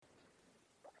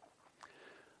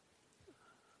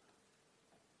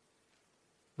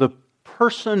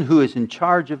person who is in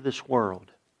charge of this world?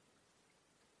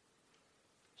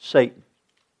 Satan.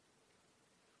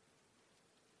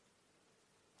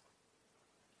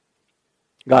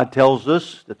 God tells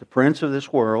us that the prince of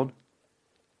this world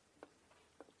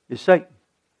is Satan.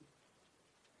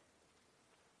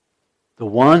 The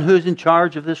one who is in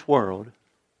charge of this world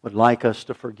would like us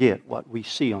to forget what we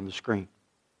see on the screen.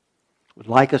 Would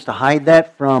like us to hide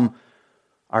that from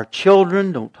our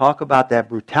children. Don't talk about that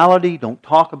brutality. Don't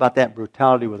talk about that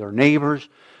brutality with our neighbors.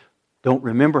 Don't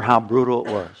remember how brutal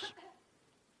it was.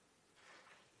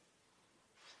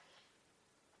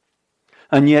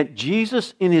 And yet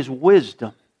Jesus, in His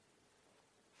wisdom,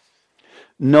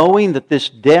 knowing that this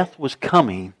death was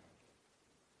coming,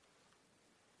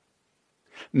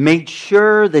 made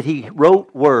sure that He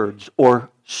wrote words or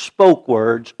spoke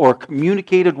words or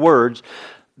communicated words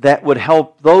that would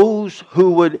help those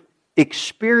who would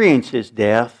experience His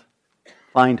death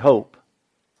find hope.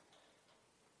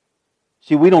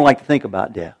 See, we don't like to think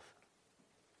about death.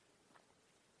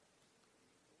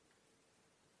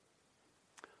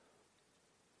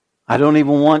 I don't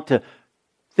even want to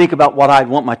think about what I'd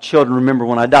want my children to remember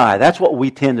when I die. That's what we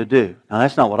tend to do. Now,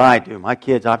 that's not what I do. My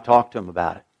kids, I've talked to them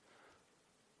about it.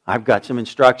 I've got some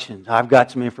instructions. I've got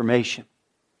some information.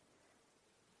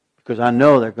 Because I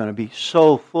know they're going to be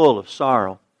so full of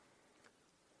sorrow.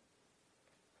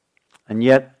 And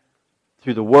yet,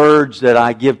 through the words that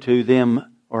I give to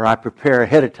them or I prepare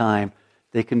ahead of time,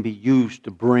 they can be used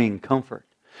to bring comfort.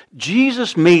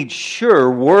 Jesus made sure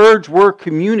words were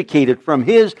communicated from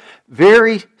His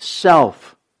very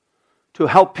self to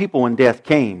help people when death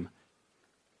came.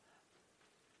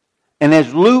 And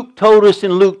as Luke told us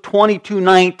in Luke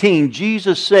 22:19,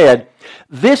 Jesus said,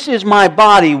 "This is my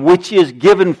body which is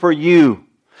given for you."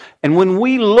 And when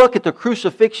we look at the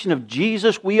crucifixion of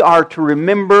Jesus, we are to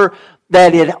remember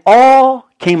that it all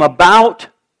came about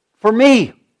for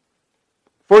me,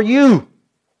 for you.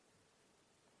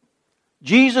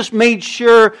 Jesus made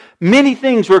sure many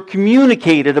things were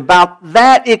communicated about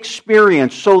that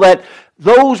experience so that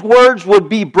those words would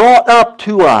be brought up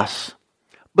to us.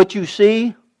 But you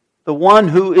see, the one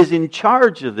who is in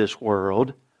charge of this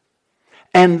world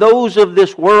and those of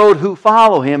this world who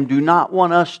follow Him do not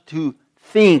want us to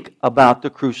think about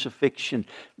the crucifixion.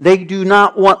 They do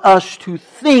not want us to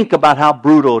think about how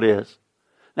brutal it is.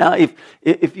 Now,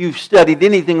 if you've studied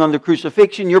anything on the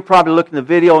crucifixion, you're probably looking at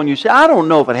the video and you say, I don't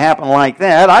know if it happened like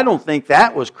that. I don't think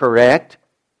that was correct.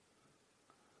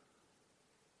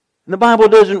 And the Bible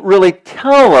doesn't really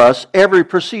tell us every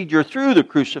procedure through the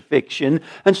crucifixion,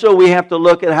 and so we have to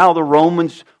look at how the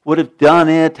Romans would have done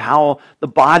it, how the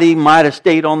body might have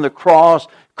stayed on the cross.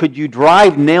 Could you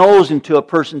drive nails into a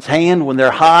person's hand when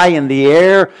they're high in the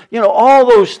air? You know, all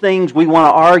those things we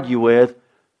want to argue with.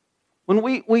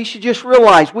 When we should just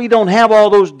realize we don't have all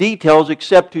those details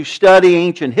except to study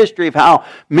ancient history of how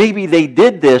maybe they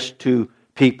did this to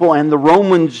people, and the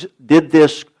Romans did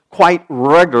this quite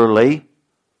regularly.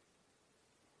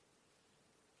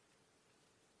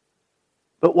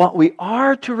 But what we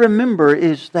are to remember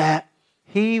is that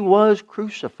He was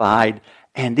crucified,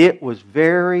 and it was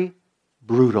very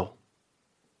brutal.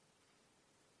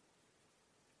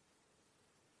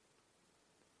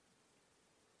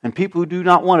 And people who do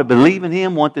not want to believe in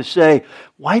Him want to say,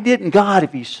 why didn't God,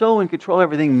 if He's so in control of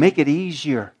everything, make it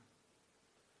easier?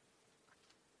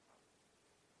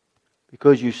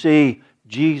 Because you see,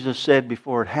 Jesus said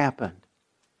before it happened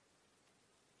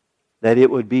that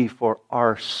it would be for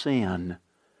our sin.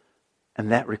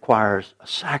 And that requires a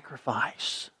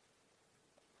sacrifice.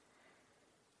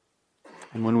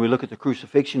 And when we look at the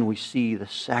crucifixion, we see the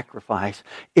sacrifice.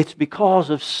 It's because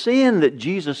of sin that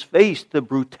Jesus faced the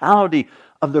brutality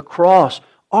of the cross.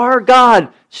 Our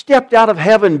God stepped out of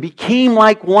heaven, became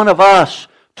like one of us,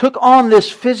 took on this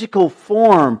physical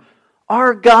form.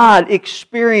 Our God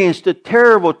experienced a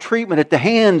terrible treatment at the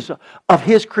hands of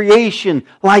His creation,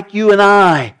 like you and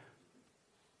I.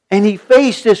 And He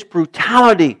faced this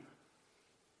brutality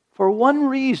for one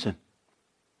reason: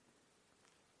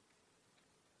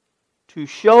 to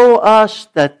show us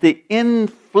that the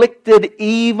inflicted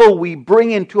evil we bring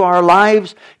into our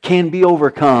lives can be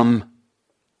overcome.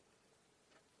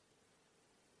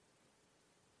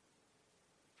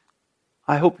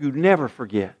 I hope you never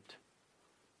forget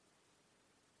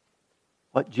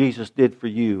what Jesus did for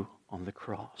you on the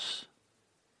cross.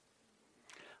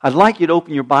 I'd like you to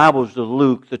open your Bibles to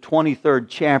Luke, the 23rd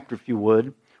chapter, if you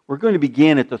would. We're going to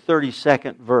begin at the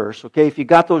 32nd verse. Okay, if you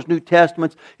got those New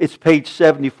Testaments, it's page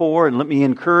 74. And let me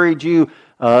encourage you,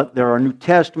 there are New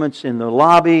Testaments in the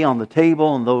lobby on the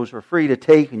table, and those are free to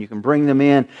take, and you can bring them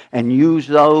in and use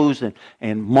those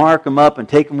and mark them up and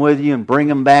take them with you and bring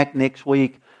them back next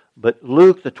week. But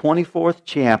Luke, the 24th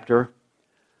chapter,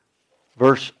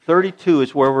 verse 32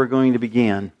 is where we're going to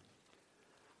begin.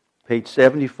 Page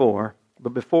 74.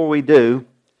 But before we do,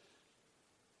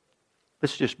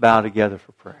 let's just bow together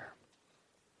for prayer.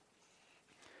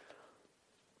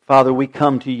 Father, we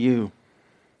come to you.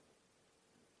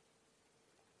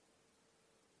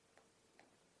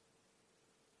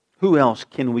 Who else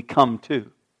can we come to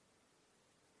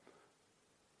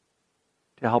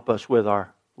help us with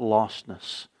our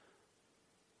lostness?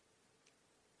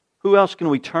 Who else can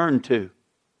we turn to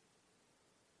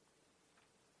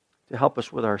help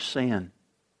us with our sin?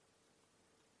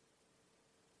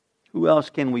 Who else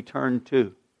can we turn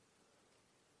to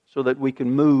so that we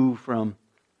can move from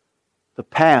the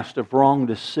past of wrong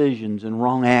decisions and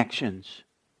wrong actions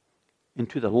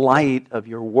into the light of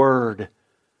your Word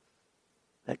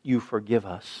that you forgive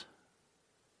us?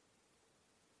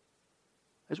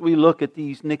 As we look at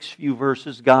these next few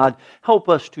verses, God, help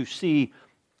us to see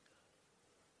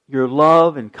your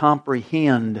love and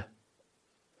comprehend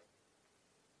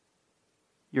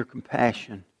your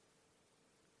compassion.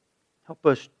 Help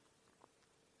us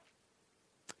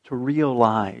to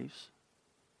realize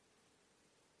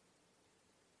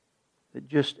that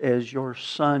just as your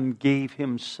Son gave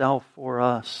Himself for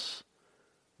us,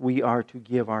 we are to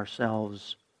give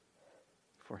ourselves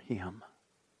for Him.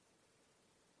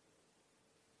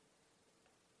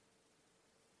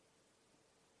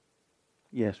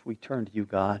 Yes, we turn to you,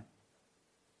 God,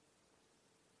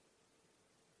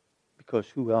 because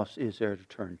who else is there to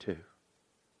turn to?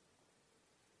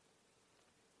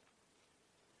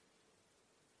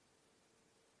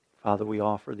 Father, we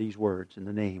offer these words in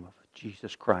the name of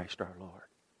Jesus Christ our Lord.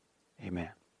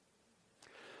 Amen.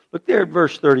 Look there at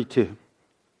verse 32.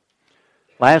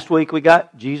 Last week we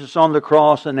got Jesus on the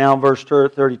cross, and now verse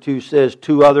 32 says,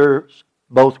 2 others,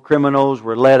 both criminals,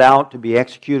 were led out to be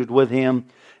executed with Him.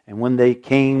 And when they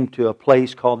came to a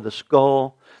place called the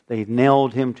Skull, they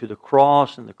nailed Him to the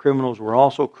cross, and the criminals were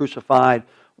also crucified,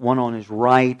 one on His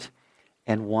right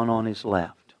and one on His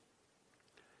left.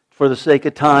 For the sake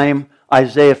of time,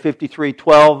 Isaiah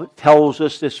 53:12 tells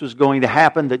us this was going to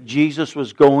happen, that Jesus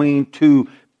was going to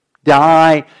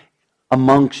die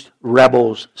amongst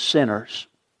rebels, sinners.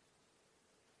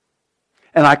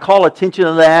 And I call attention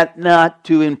to that not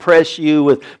to impress you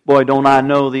with, boy, don't I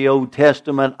know the Old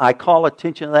Testament. I call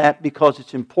attention to that because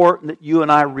it's important that you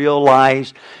and I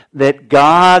realize that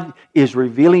God is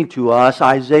revealing to us.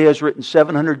 Isaiah is written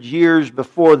 700 years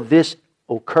before this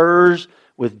occurs,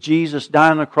 with Jesus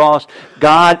dying on the cross.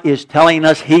 God is telling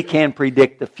us He can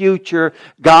predict the future.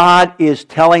 God is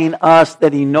telling us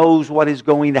that He knows what is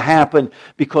going to happen,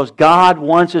 because God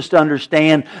wants us to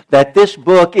understand that this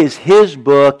book is His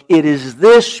book. It is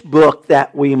this book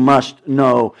that we must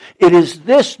know. It is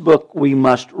this book we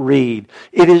must read.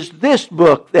 It is this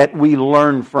book that we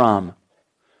learn from.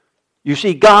 You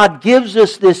see, God gives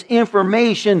us this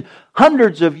information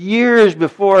hundreds of years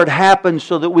before it happens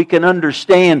so that we can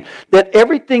understand that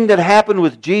everything that happened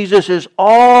with Jesus is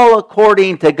all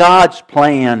according to God's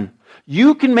plan.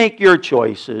 You can make your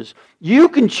choices. You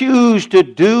can choose to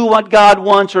do what God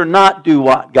wants or not do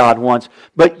what God wants.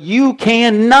 But you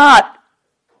cannot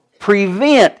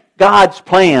prevent God's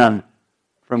plan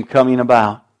from coming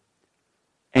about.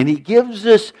 And He gives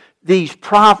us these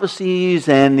prophecies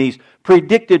and these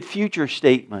predicted future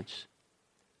statements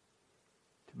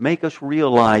to make us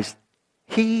realize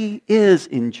He is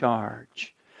in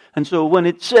charge. And so when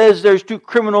it says there's 2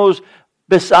 criminals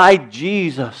beside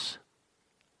Jesus,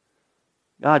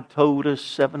 God told us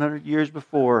 700 years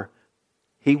before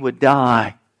He would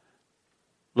die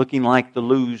looking like the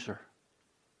loser,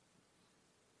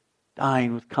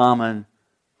 dying with common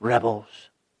rebels.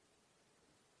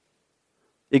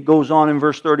 It goes on in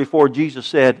verse 34, Jesus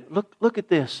said, look at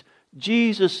this.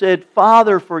 Jesus said,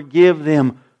 Father, forgive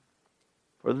them,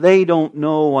 for they don't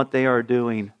know what they are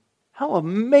doing. How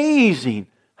amazing!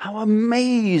 How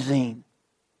amazing!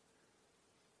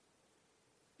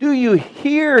 Do you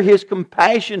hear His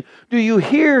compassion? Do you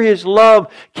hear His love?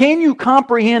 Can you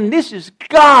comprehend this is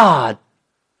God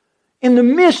in the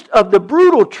midst of the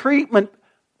brutal treatment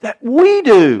that we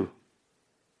do?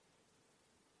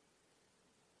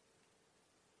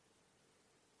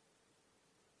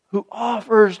 Who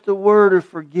offers the word of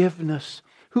forgiveness,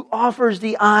 who offers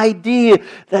the idea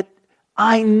that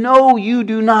I know you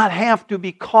do not have to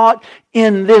be caught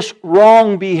in this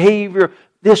wrong behavior,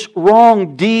 this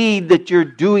wrong deed that you're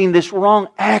doing, this wrong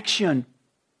action.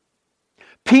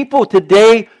 People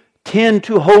today tend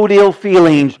to hold ill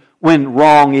feelings when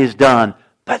wrong is done,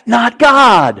 but not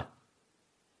God.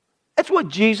 That's what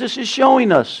Jesus is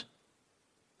showing us.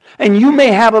 And you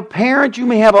may have a parent, you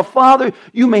may have a father,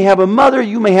 you may have a mother,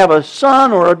 you may have a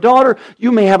son or a daughter,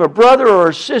 you may have a brother or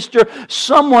a sister,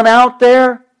 someone out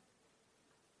there,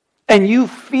 and you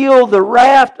feel the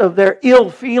wrath of their ill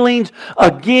feelings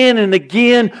again and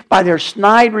again by their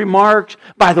snide remarks,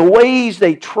 by the ways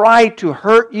they try to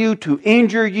hurt you, to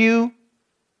injure you.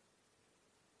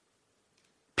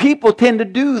 People tend to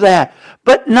do that,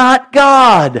 but not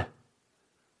God.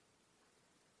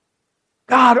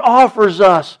 God offers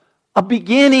us a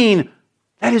beginning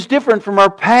that is different from our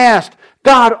past.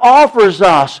 God offers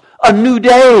us a new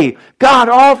day. God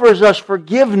offers us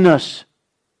forgiveness.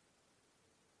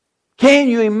 Can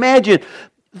you imagine?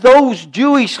 Those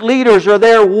Jewish leaders are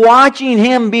there watching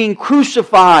Him being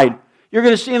crucified. You're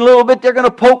going to see in a little bit they're going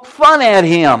to poke fun at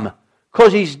Him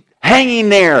because He's hanging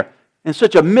there in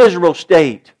such a miserable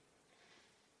state.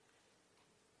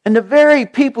 And the very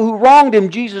people who wronged Him,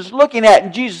 Jesus is looking at,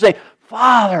 and Jesus saying,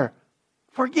 Father,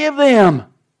 forgive them.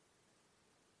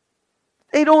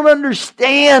 They don't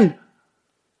understand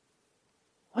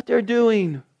what they're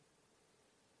doing.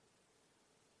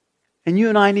 And you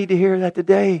and I need to hear that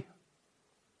today.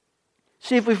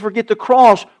 See, if we forget the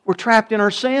cross, we're trapped in our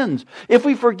sins. If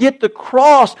we forget the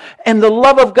cross and the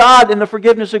love of God and the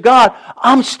forgiveness of God,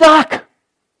 I'm stuck.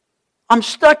 I'm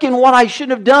stuck in what I should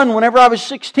have done whenever I was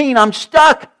 16. I'm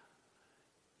stuck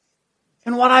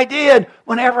in what I did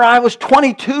whenever I was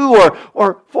 22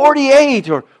 or 48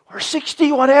 or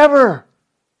 60, whatever.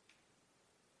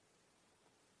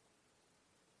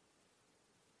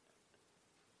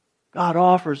 God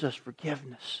offers us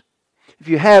forgiveness. If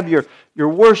you have your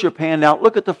worship handout,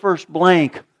 look at the first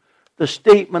blank, the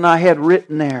statement I had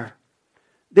written there.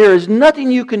 There is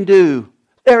nothing you can do.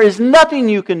 There is nothing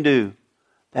you can do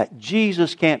that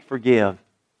Jesus can't forgive.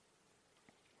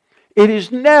 It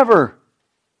is never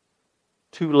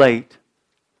too late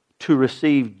to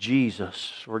receive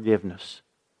Jesus' forgiveness.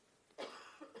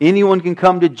 Anyone can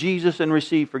come to Jesus and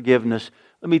receive forgiveness.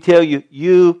 Let me tell you,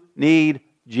 you need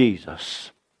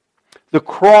Jesus. The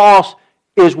cross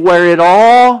is where it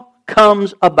all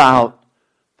comes about.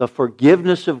 The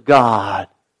forgiveness of God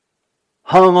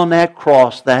hung on that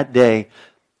cross that day.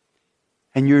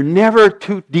 And you're never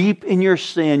too deep in your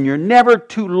sin. You're never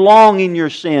too long in your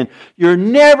sin. You're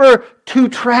never too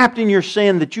trapped in your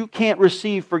sin that you can't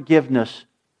receive forgiveness.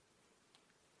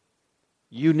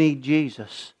 You need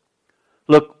Jesus.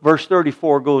 Look, verse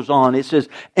 34 goes on. It says,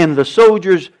 and the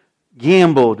soldiers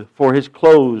gambled for His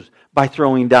clothes by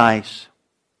throwing dice.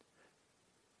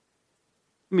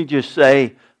 Let me just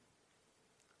say,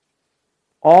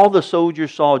 all the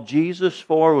soldiers saw Jesus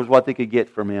for was what they could get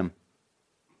from Him.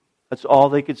 That's all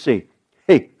they could see.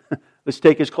 Hey, let's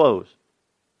take His clothes.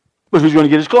 But who's going to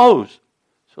get His clothes?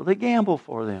 So they gamble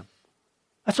for them.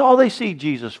 That's all they see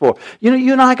Jesus for. You know,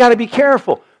 you and I got to be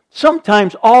careful.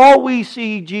 Sometimes all we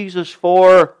see Jesus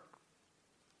for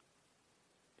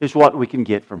is what we can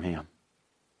get from Him.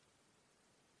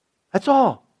 That's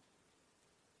all.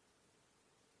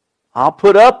 I'll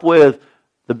put up with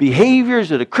the behaviors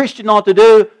that a Christian ought to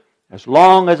do as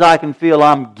long as I can feel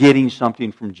I'm getting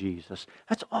something from Jesus.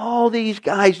 That's all these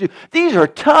guys do. These are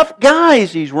tough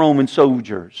guys, these Roman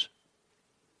soldiers.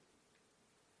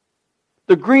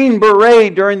 The Green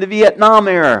Beret during the Vietnam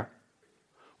era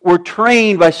were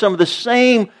trained by some of the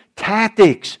same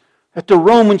tactics that the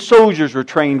Roman soldiers were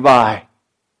trained by.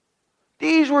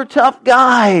 These were tough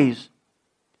guys.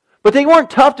 But they weren't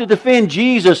tough to defend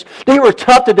Jesus. They were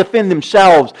tough to defend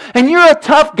themselves. And you're a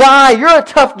tough guy. You're a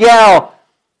tough gal.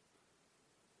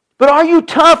 But are you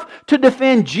tough to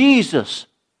defend Jesus?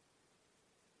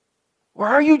 Or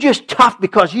are you just tough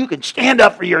because you can stand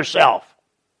up for yourself?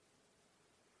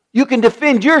 You can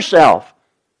defend yourself.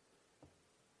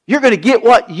 You're going to get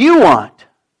what you want.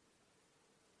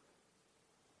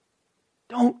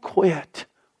 Don't quit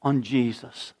on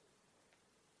Jesus.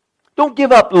 Don't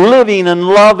give up living and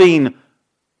loving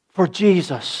for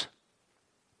Jesus.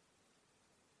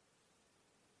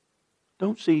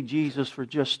 Don't see Jesus for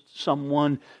just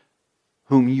someone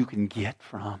whom you can get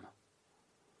from.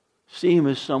 See Him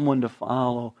as someone to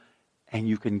follow and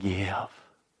you can give.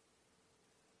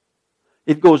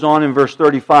 It goes on in verse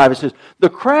 35. It says, the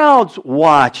crowds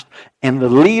watched and the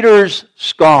leaders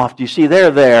scoffed. You see,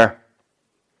 they're there.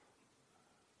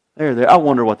 They're there. I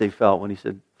wonder what they felt when He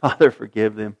said, Father,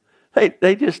 forgive them.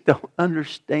 They just don't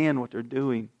understand what they're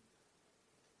doing.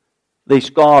 They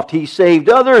scoffed. He saved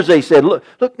others, they said. Look,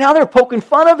 now they're poking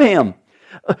fun of Him.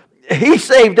 He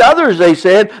saved others, they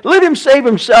said. Let Him save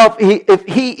Himself if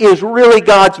He is really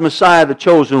God's Messiah, the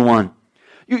chosen one.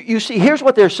 You see, here's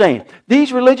what they're saying.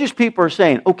 These religious people are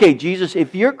saying, okay, Jesus,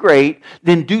 if you're great,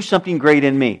 then do something great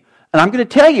in me. And I'm going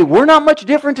to tell you, we're not much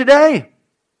different today.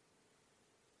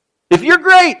 If you're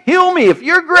great, heal me. If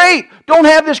you're great, don't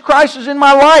have this crisis in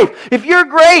my life. If you're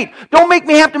great, don't make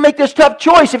me have to make this tough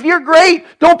choice. If you're great,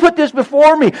 don't put this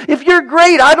before me. If you're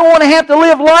great, I don't want to have to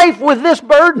live life with this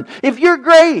burden. If you're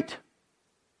great.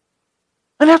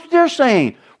 And that's what they're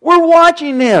saying. We're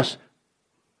watching this.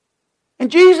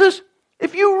 And Jesus,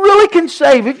 if you really can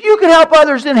save, if you can help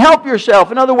others, then help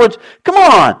yourself. In other words, come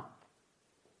on.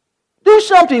 Do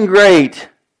something great.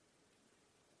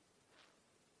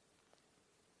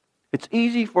 It's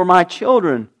easy for my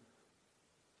children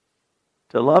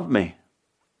to love me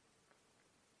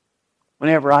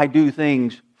whenever I do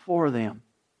things for them.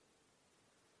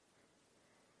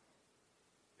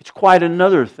 It's quite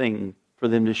another thing for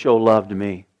them to show love to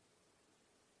me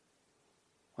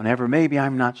whenever maybe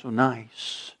I'm not so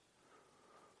nice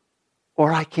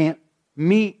or I can't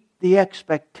meet the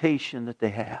expectation that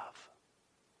they have.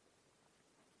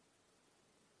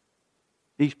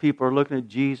 These people are looking at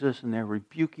Jesus and they're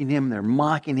rebuking Him, they're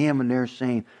mocking Him, and they're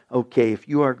saying, okay, if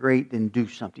you are great, then do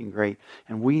something great.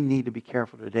 And we need to be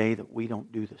careful today that we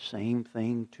don't do the same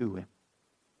thing to Him.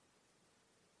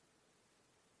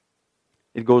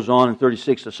 It goes on in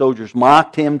 36, the soldiers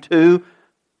mocked Him too.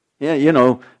 Yeah, you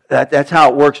know, that's how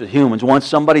it works with humans. Once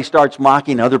somebody starts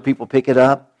mocking, other people pick it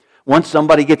up. Once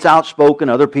somebody gets outspoken,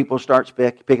 other people start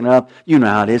picking it up. You know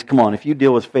how it is. Come on, if you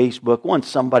deal with Facebook, once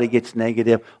somebody gets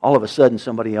negative, all of a sudden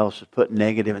somebody else is putting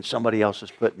negative and somebody else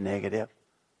is putting negative.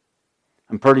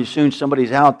 And pretty soon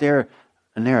somebody's out there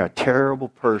and they're a terrible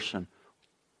person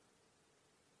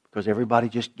because everybody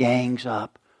just gangs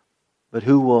up. But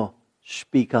who will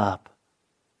speak up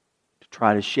to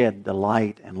try to shed the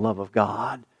light and love of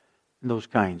God in those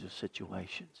kinds of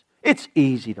situations? It's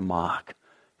easy to mock.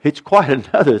 It's quite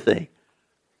another thing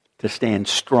to stand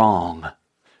strong,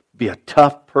 be a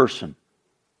tough person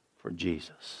for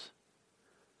Jesus.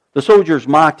 The soldiers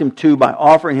mocked Him too by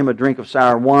offering Him a drink of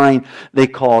sour wine. They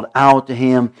called out to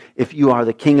Him, if you are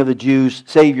the King of the Jews,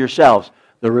 save yourselves.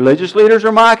 The religious leaders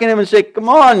are mocking Him and say, come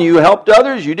on, you helped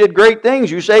others, you did great things,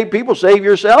 you saved people, save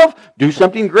yourself, do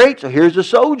something great. So here's the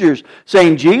soldiers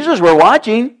saying, Jesus, we're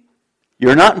watching.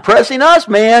 You're not impressing us,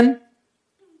 man.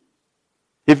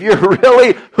 If you're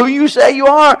really who you say you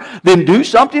are, then do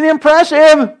something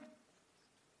impressive.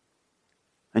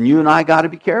 And you and I got to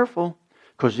be careful,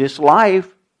 because this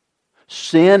life,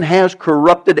 sin has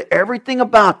corrupted everything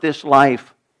about this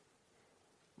life.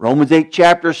 Romans 8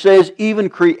 chapter says even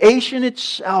creation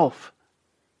itself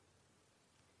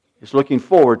is looking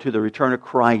forward to the return of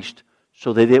Christ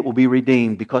so that it will be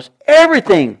redeemed, because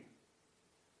everything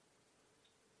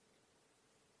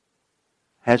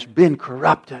has been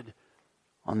corrupted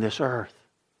on this earth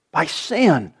by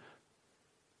sin.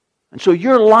 And so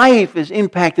your life is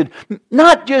impacted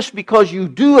not just because you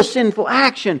do a sinful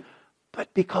action,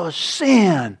 but because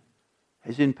sin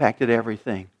has impacted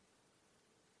everything.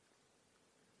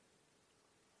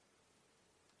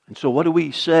 And so what do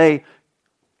we say?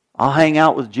 I'll hang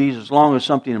out with Jesus as long as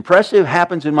something impressive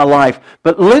happens in my life,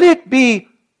 but let it be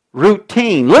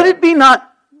routine. Let it be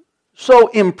not so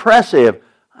impressive.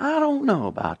 I don't know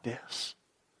about this.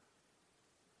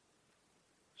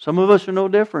 Some of us are no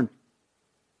different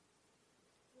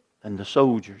than the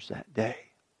soldiers that day.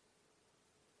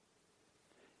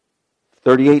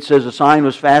 38 says, a sign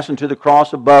was fastened to the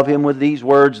cross above Him with these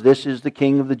words, this is the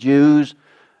King of the Jews.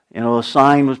 You know, a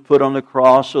sign was put on the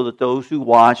cross so that those who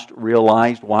watched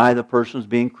realized why the person was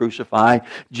being crucified.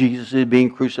 Jesus is being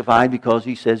crucified because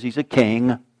He says He's a king.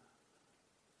 The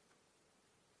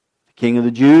King of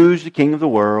the Jews, the King of the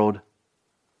world.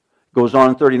 Goes on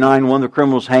in 39, one of the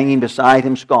criminals hanging beside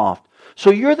Him scoffed. So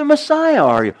you're the Messiah,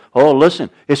 are you? Oh, listen,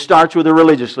 it starts with the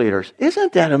religious leaders.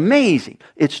 Isn't that amazing?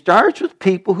 It starts with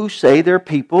people who say they're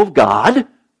people of God.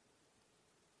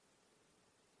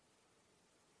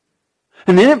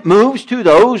 And then it moves to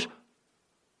those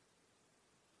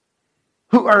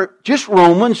who are just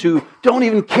Romans, who don't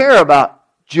even care about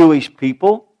Jewish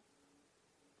people.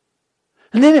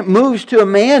 And then it moves to a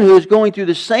man who is going through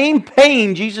the same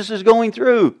pain Jesus is going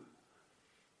through.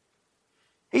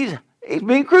 He's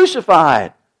being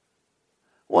crucified.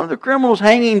 One of the criminals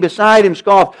hanging beside Him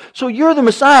scoffed. So you're the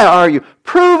Messiah, are you?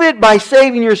 Prove it by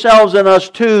saving yourselves and us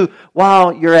too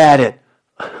while you're at it.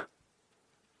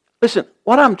 Listen,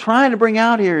 what I'm trying to bring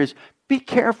out here is be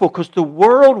careful, because the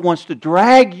world wants to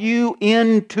drag you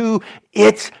into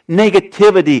its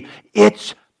negativity,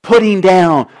 its putting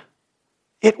down.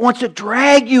 It wants to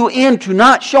drag you into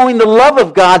not showing the love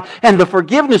of God and the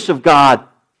forgiveness of God.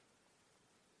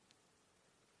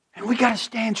 And we got to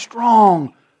stand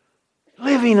strong,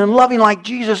 living and loving like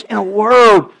Jesus in a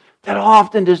world that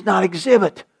often does not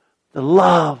exhibit the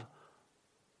love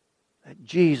that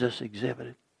Jesus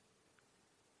exhibited.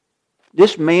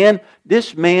 This man,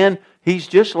 he's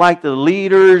just like the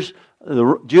leaders,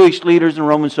 the Jewish leaders and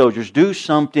Roman soldiers. Do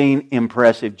something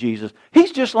impressive, Jesus.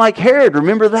 He's just like Herod.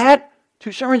 Remember that?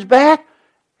 2 sermons back?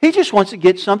 He just wants to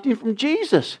get something from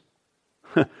Jesus.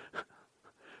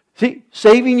 See,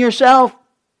 saving yourself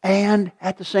and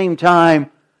at the same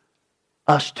time,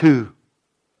 us too.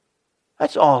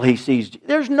 That's all he sees.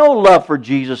 There's no love for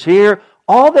Jesus here.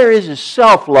 All there is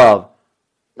self-love.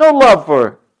 No love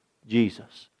for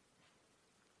Jesus.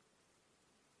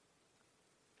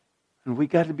 And we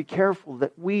got to be careful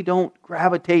that we don't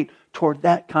gravitate toward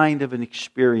that kind of an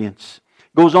experience.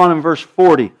 Goes on in verse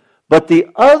 40. But the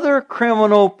other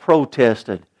criminal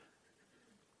protested,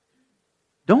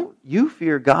 "Don't you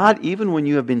fear God even when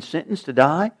you have been sentenced to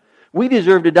die? We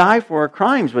deserve to die for our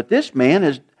crimes, but this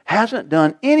man hasn't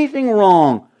done anything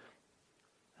wrong."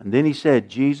 And then he said,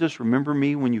 "Jesus, remember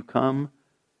me when you come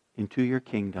into your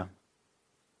kingdom."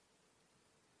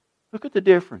 Look at the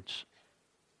difference.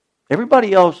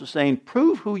 Everybody else is saying,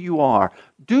 prove who you are.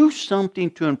 Do something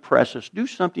to impress us. Do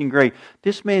something great.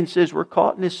 This man says, we're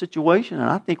caught in this situation, and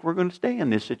I think we're going to stay in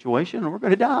this situation, and we're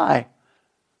going to die.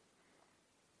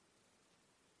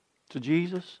 To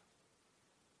Jesus.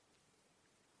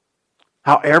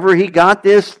 However he got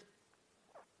this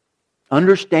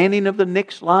understanding of the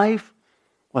next life,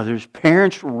 whether his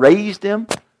parents raised him,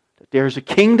 that there's a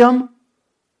kingdom,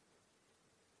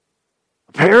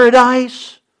 a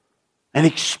paradise, an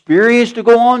experience to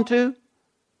go on to.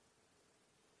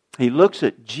 He looks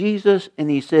at Jesus and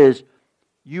he says,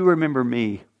 "You remember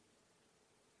me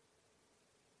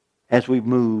as we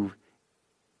move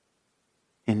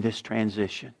in this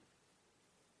transition."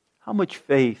 How much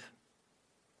faith?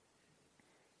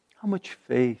 How much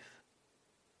faith?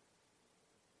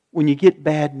 When you get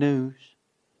bad news,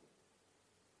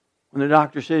 when the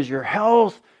doctor says your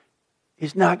health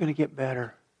is not going to get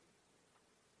better,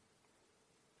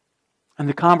 and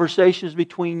the conversation is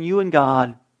between you and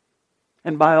God,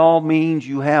 and by all means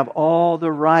you have all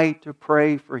the right to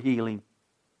pray for healing.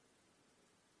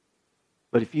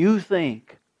 But if you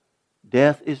think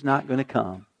death is not going to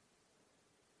come,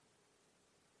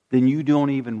 then you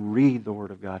don't even read the Word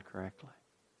of God correctly.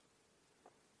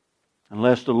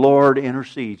 Unless the Lord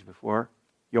intercedes before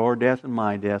your death and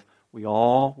my death, we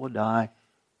all will die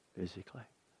physically.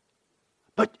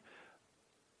 But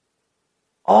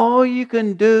all you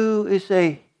can do is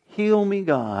say, "Heal me,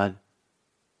 God."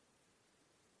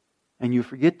 And you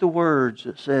forget the words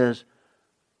that says,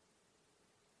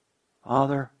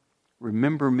 "Father,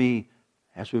 remember me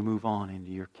as we move on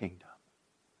into your kingdom."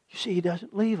 You see, He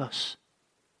doesn't leave us.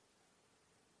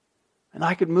 And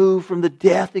I could move from the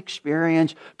death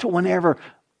experience to whenever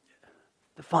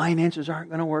the finances aren't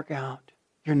going to work out.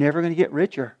 You're never going to get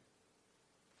richer.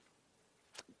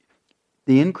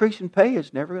 The increase in pay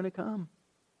is never going to come.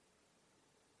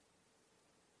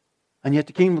 And yet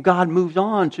the kingdom of God moves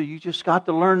on, so you just got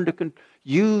to learn to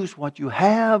use what you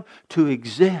have to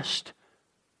exist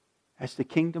as the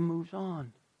kingdom moves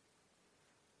on.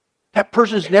 That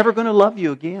person's never going to love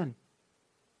you again.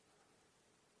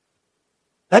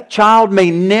 That child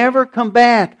may never come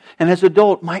back, and as an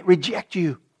adult might reject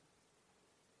you.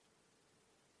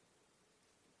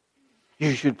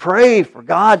 You should pray for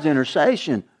God's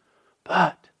intercession,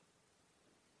 but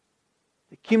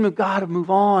the kingdom of God will move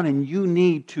on, and you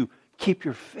need to keep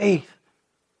your faith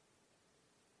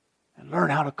and learn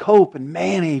how to cope and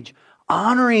manage,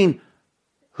 honoring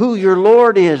who your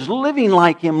Lord is, living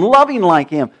like Him, loving like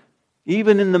Him,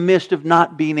 even in the midst of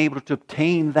not being able to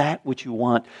obtain that which you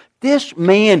want. This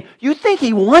man, you think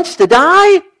he wants to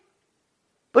die?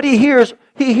 But he hears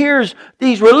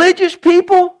these religious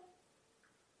people.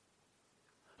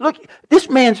 Look, this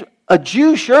man's a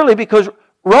Jew surely because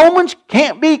Romans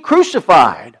can't be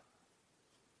crucified.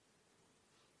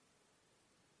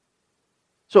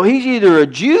 So he's either a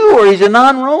Jew or he's a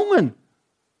non-Roman.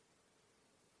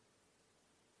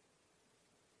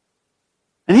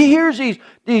 And he hears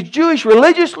these Jewish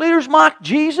religious leaders mock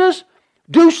Jesus.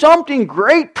 Do something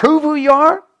great. Prove who you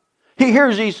are. He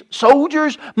hears these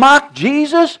soldiers mock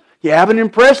Jesus. You haven't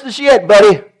impressed us yet,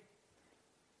 buddy.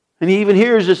 And he even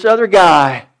hears this other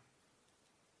guy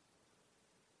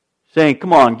saying,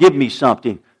 "Come on, give me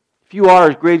something. If you are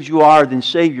as great as you are, then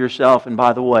save yourself. And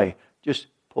by the way, just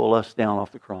pull us down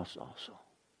off the cross also."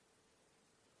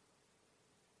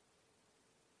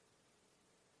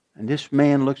 And this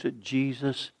man looks at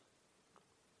Jesus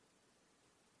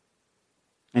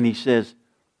and he says,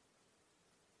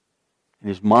 in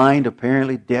his mind,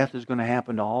 apparently death is going to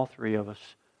happen to all three of us.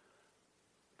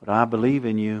 But I believe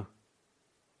in you.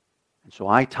 And so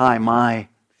I tie my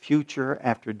future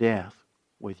after death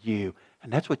with you.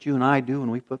 And that's what you and I do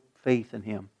when we put faith in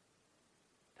Him.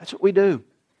 That's what we do.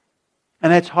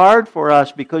 And that's hard for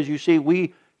us because, you see,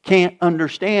 we can't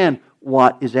understand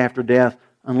what is after death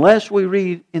unless we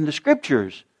read in the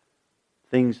Scriptures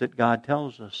things that God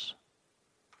tells us.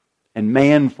 And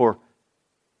man, for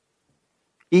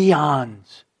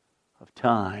eons of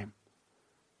time,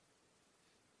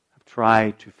 have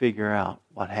tried to figure out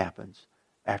what happens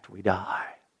after we die.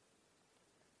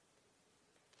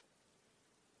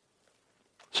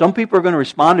 Some people are going to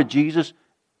respond to Jesus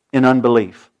in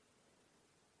unbelief.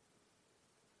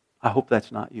 I hope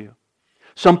that's not you.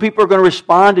 Some people are going to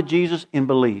respond to Jesus in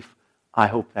belief. I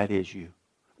hope that is you.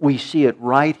 We see it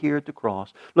right here at the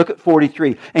cross. Look at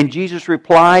 43. And Jesus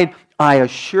replied, I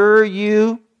assure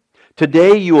you,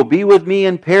 today you will be with me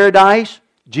in paradise.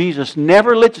 Jesus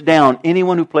never lets down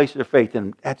anyone who places their faith in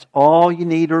Him. That's all you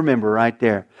need to remember right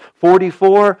there.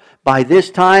 44, by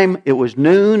this time it was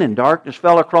noon and darkness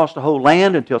fell across the whole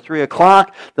land until 3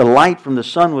 o'clock. The light from the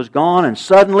sun was gone and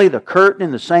suddenly the curtain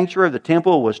in the sanctuary of the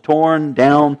temple was torn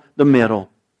down the middle.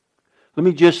 Let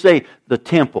me just say, the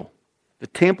temple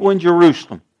in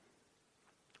Jerusalem,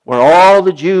 where all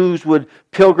the Jews would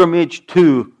pilgrimage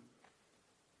to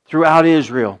throughout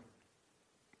Israel.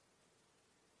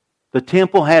 The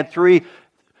temple had three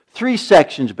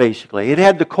sections, basically. It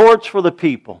had the courts for the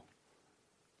people.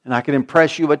 And I can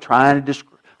impress you by trying to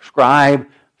describe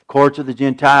the courts of the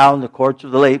Gentile and the courts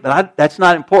of the late, but that's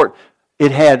not important.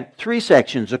 It had 3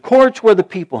 sections. The courts where the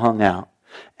people hung out.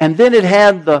 And then it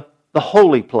had the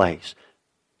holy place.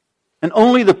 And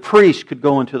only the priest could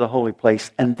go into the holy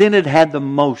place. And then it had the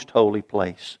most holy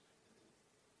place.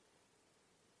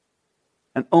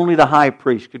 And only the high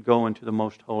priest could go into the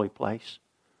most holy place.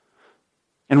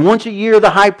 And once a year, the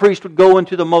high priest would go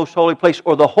into the most holy place,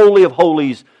 or the Holy of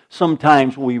Holies,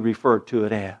 sometimes we refer to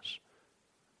it as.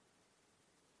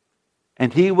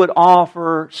 And he would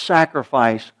offer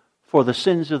sacrifice for the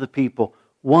sins of the people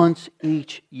once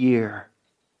each year.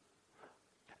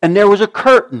 And there was a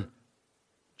curtain.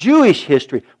 Jewish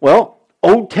history. Well,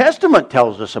 Old Testament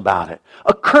tells us about it.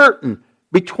 A curtain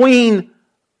between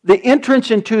the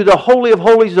entrance into the Holy of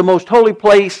Holies, the most holy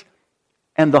place,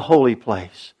 and the holy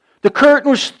place. The curtain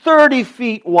was 30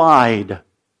 feet wide.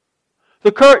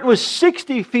 The curtain was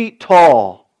 60 feet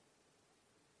tall.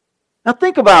 Now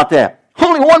think about that.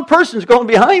 Only one person's going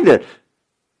behind it.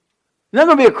 There's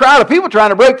going to be a crowd of people trying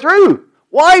to break through.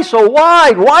 Why so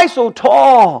wide? Why so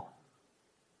tall?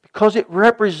 Because it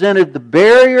represented the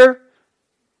barrier.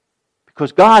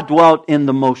 Because God dwelt in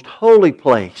the most holy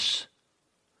place.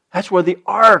 That's where the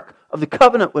Ark of the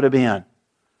Covenant would have been.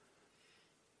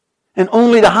 And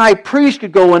only the high priest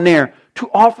could go in there to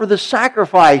offer the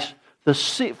sacrifice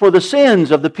for the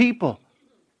sins of the people.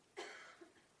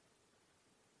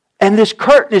 And this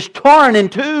curtain is torn in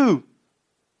two.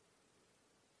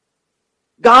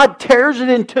 God tears it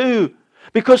in two.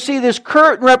 Because, see, this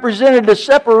curtain represented the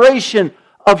separation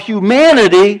of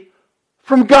humanity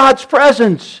from God's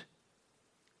presence.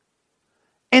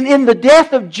 And in the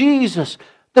death of Jesus,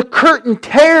 the curtain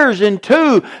tears in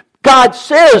two. God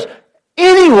says,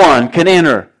 anyone can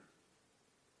enter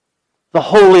the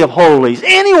Holy of Holies.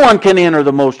 Anyone can enter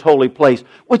the most holy place,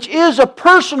 which is a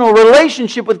personal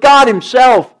relationship with God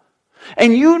Himself.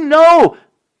 And you know,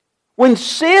 when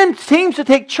sin seems to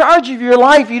take charge of your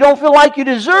life, you don't feel like you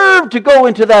deserve to go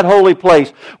into that holy place.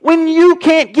 When you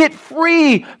can't get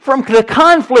free from the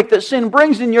conflict that sin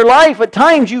brings in your life, at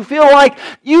times you feel like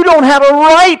you don't have a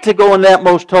right to go in that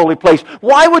most holy place.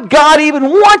 Why would God even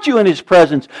want you in His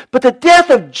presence? But the death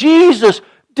of Jesus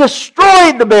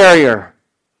destroyed the barrier.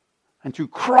 And through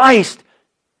Christ,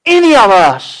 any of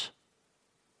us,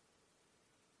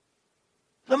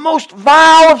 the most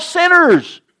vile of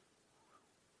sinners,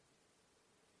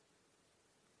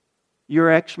 your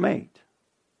ex-mate,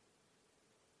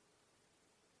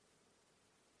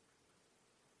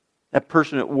 that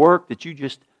person at work that you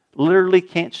just literally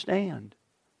can't stand,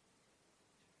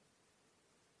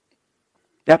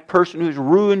 that person who's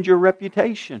ruined your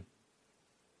reputation,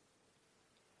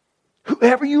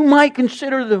 whoever you might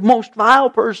consider the most vile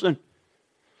person,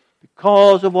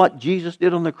 because of what Jesus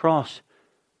did on the cross,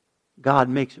 God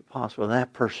makes it possible for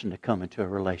that person to come into a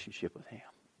relationship with Him.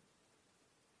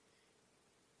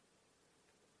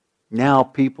 Now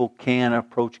people can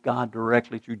approach God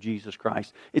directly through Jesus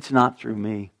Christ. It's not through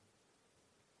me.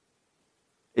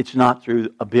 It's not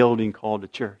through a building called a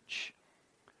church.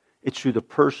 It's through the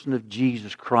person of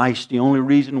Jesus Christ. The only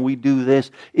reason we do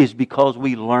this is because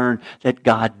we learn that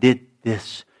God did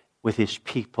this with His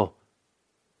people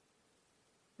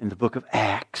in the book of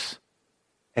Acts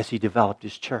as He developed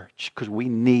His church, because we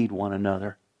need one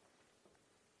another.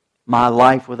 My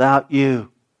life without you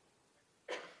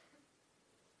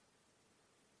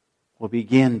will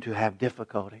begin to have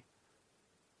difficulty.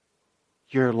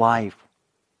 Your life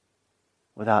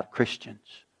without Christians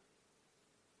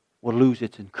will lose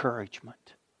its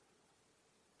encouragement.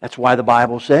 That's why the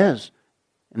Bible says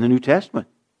in the New Testament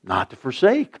not to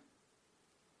forsake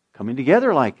coming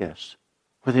together like this.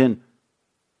 Within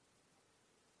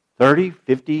 30,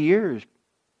 50 years,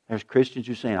 there's Christians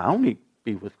who say, I don't need to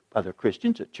be with other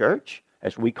Christians at church,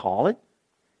 as we call it.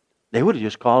 They would have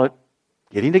just called it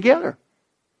getting together.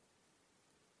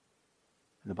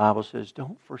 And the Bible says,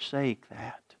 don't forsake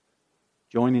that.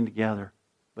 Joining together,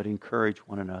 but encourage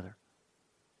one another.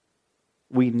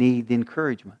 We need the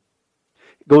encouragement.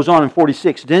 It goes on in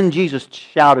 46. Then Jesus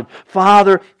shouted,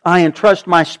 Father, I entrust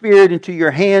my spirit into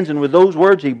your hands. And with those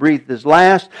words he breathed his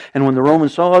last. And when the Roman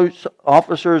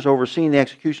officers overseeing the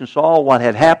execution saw what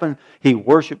had happened, he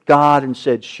worshipped God and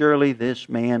said, surely this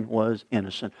man was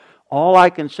innocent. All I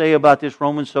can say about this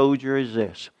Roman soldier is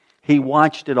this. He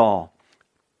watched it all.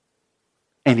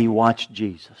 And he watched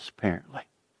Jesus, apparently.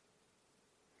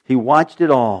 He watched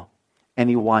it all. And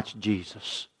he watched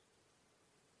Jesus.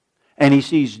 And he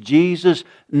sees Jesus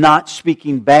not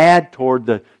speaking bad toward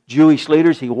the Jewish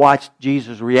leaders. He watched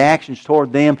Jesus' reactions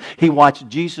toward them. He watched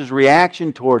Jesus'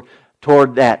 reaction toward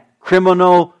that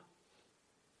criminal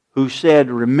who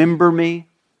said, remember me.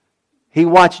 He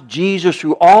watched Jesus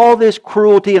through all this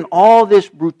cruelty and all this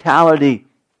brutality.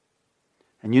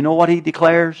 And you know what he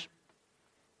declares?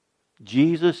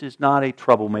 Jesus is not a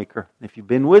troublemaker. If you've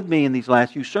been with me in these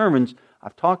last few sermons,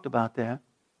 I've talked about that.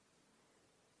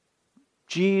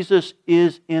 Jesus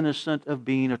is innocent of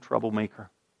being a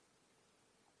troublemaker.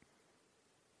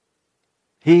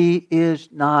 He is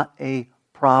not a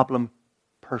problem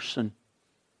person.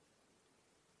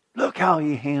 Look how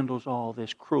he handles all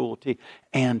this cruelty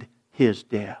and his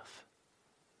death.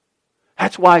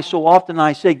 That's why so often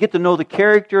I say, get to know the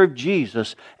character of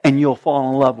Jesus and you'll fall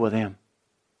in love with him.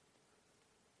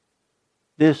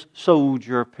 This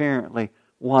soldier apparently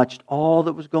watched all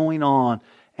that was going on.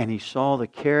 And he saw the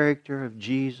character of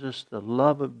Jesus, the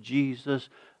love of Jesus,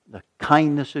 the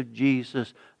kindness of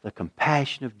Jesus, the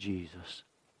compassion of Jesus.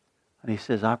 And he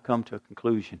says, I've come to a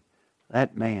conclusion.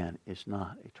 That man is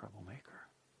not a troublemaker.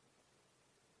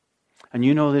 And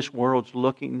you know this world's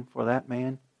looking for that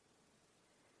man.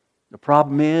 The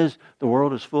problem is, the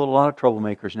world is full of a lot of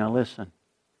troublemakers. Now listen.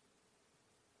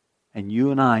 And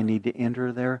you and I need to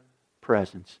enter their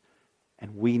presence.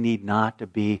 And we need not to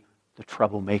be the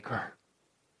troublemaker.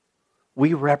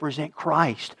 We represent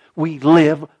Christ. We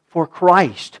live for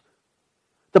Christ.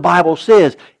 The Bible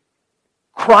says,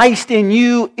 Christ in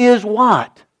you is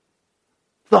what?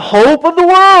 The hope of the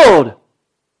world.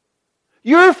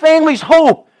 Your family's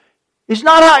hope is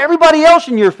not how everybody else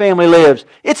in your family lives.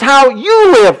 It's how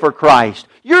you live for Christ.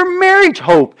 Your marriage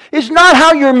hope is not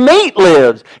how your mate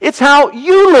lives. It's how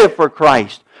you live for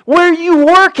Christ. Where you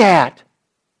work at.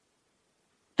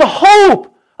 The hope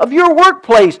of your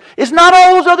workplace is not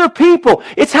all those other people.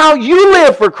 It's how you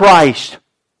live for Christ.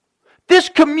 This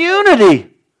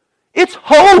community, its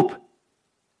hope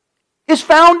is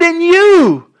found in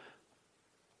you.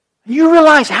 You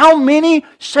realize how many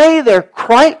say they're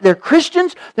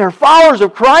Christians, they're followers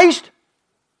of Christ?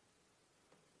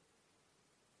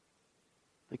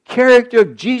 The character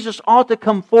of Jesus ought to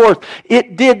come forth.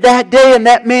 It did that day, and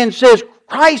that man says,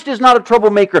 Christ is not a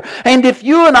troublemaker. And if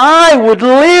you and I would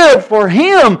live for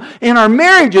Him in our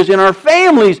marriages, in our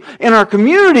families, in our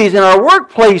communities, in our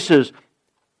workplaces,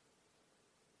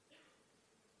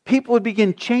 people would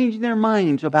begin changing their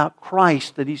minds about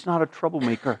Christ, that He's not a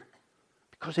troublemaker.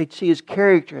 Because they'd see His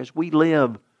character as we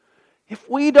live. If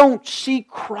we don't see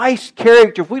Christ's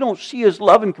character, if we don't see His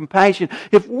love and compassion,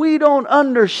 if we don't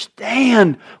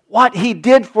understand what He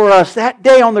did for us that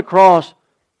day on the cross,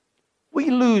 we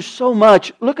lose so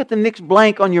much. Look at the next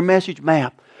blank on your message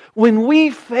map. When we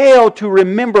fail to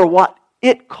remember what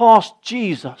it cost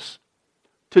Jesus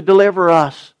to deliver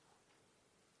us,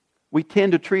 we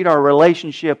tend to treat our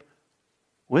relationship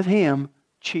with Him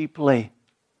cheaply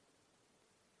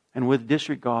and with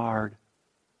disregard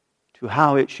to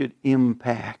how it should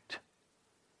impact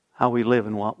how we live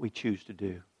and what we choose to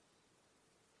do.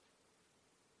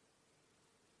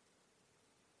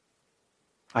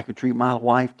 I could treat my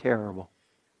wife terrible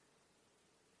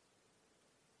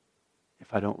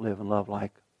if I don't live and love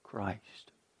like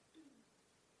Christ.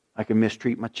 I can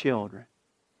mistreat my children.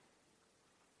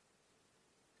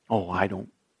 Oh, I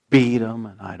don't beat them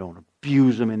and I don't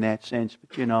abuse them in that sense,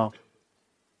 but you know,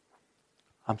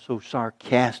 I'm so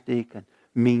sarcastic and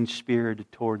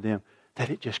mean-spirited toward them that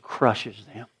it just crushes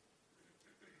them.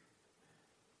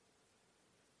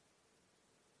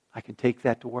 I can take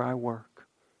that to where I work.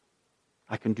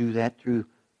 I can do that through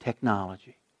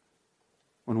technology.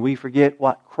 when we forget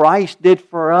what Christ did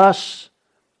for us,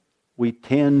 we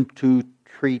tend to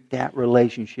treat that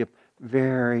relationship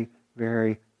very,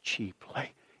 very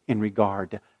cheaply in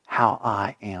regard to how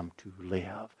I am to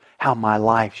live, how my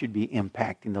life should be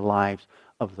impacting the lives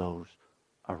of those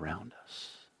around us.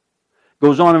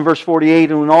 Goes on in verse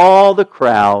 48, and when all the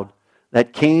crowd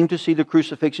that came to see the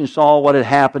crucifixion saw what had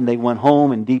happened, they went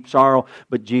home in deep sorrow.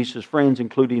 But Jesus' friends,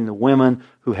 including the women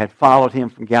who had followed him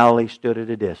from Galilee, stood at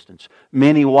a distance.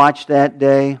 Many watched that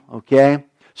day, okay?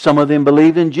 Some of them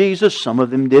believed in Jesus. Some of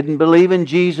them didn't believe in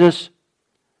Jesus.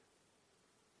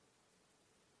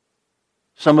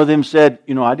 Some of them said,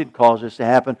 I didn't cause this to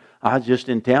happen. I was just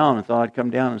in town and thought I'd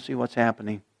come down and see what's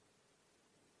happening.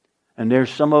 And there's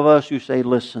some of us who say,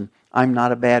 listen, I'm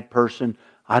not a bad person.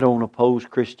 I don't oppose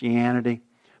Christianity.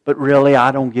 But really,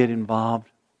 I don't get involved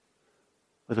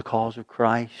with the cause of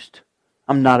Christ.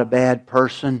 I'm not a bad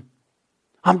person.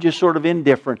 I'm just sort of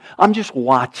indifferent. I'm just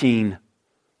watching.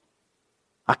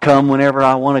 I come whenever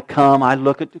I want to come. I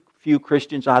look at the few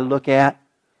Christians I look at.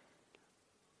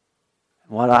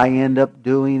 What I end up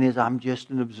doing is I'm just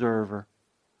an observer.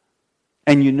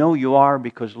 And you are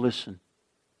because, listen,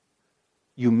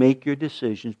 you make your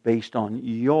decisions based on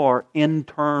your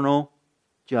internal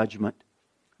judgment,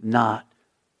 not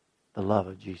the love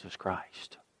of Jesus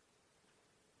Christ.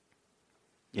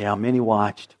 Yeah, many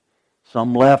watched.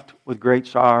 Some left with great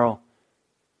sorrow.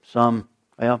 Some,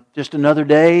 just another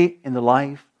day in the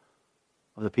life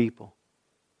of the people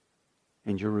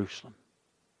in Jerusalem.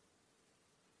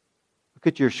 Look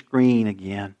at your screen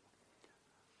again.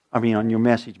 On your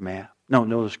message map.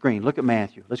 No, the screen. Look at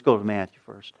Matthew. Let's go to Matthew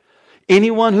first.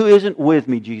 Anyone who isn't with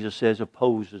me, Jesus says,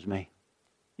 opposes me.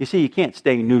 You see, you can't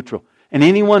stay neutral. And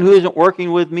anyone who isn't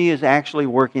working with me is actually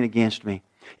working against me.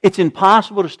 It's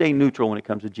impossible to stay neutral when it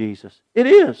comes to Jesus. It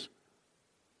is.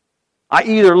 I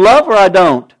either love or I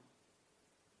don't.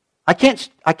 I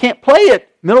can't play it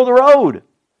middle of the road.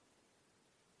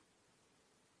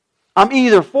 I'm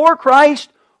either for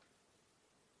Christ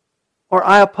or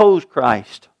I oppose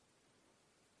Christ.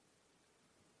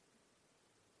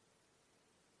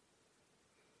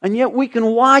 And yet we can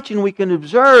watch and we can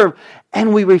observe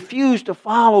and we refuse to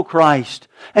follow Christ.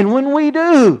 And when we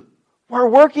do, we're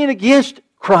working against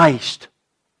Christ.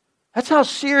 That's how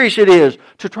serious it is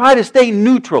to try to stay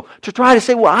neutral, to try to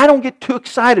say, well, I don't get too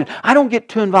excited, I don't get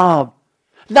too involved.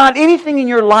 Not anything in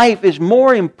your life is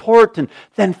more important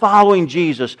than following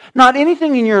Jesus. Not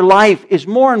anything in your life is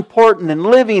more important than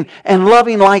living and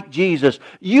loving like Jesus.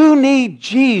 You need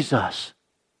Jesus.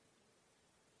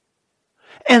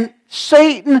 And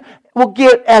Satan will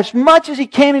get as much as he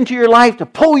can into your life to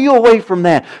pull you away from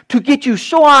that, to get you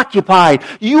so occupied.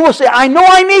 You will say, I know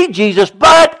I need Jesus,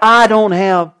 but I don't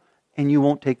have. And you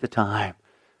won't take the time.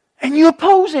 And you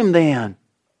oppose him then.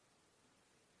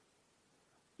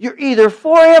 You're either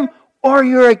for him or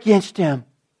you're against him.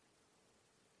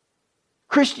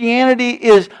 Christianity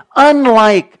is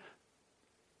unlike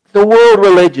the world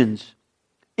religions.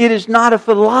 It is not a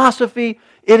philosophy.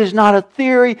 It is not a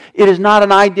theory. It is not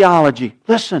an ideology.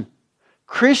 Listen,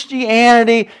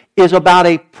 Christianity is about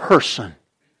a person.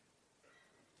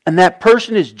 And that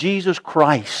person is Jesus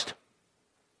Christ.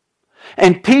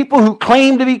 And people who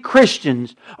claim to be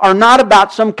Christians are not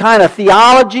about some kind of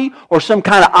theology or some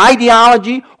kind of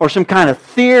ideology or some kind of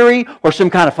theory or some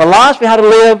kind of philosophy how to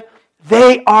live.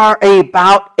 They are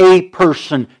about a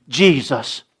person,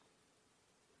 Jesus.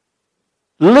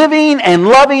 Living and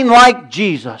loving like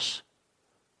Jesus.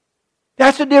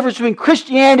 That's the difference between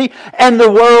Christianity and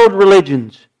the world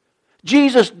religions.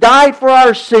 Jesus died for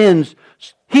our sins.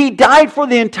 He died for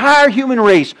the entire human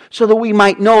race so that we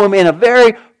might know Him in a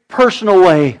very personal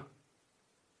way.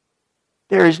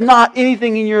 There is not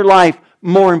anything in your life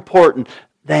more important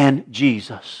than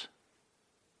Jesus.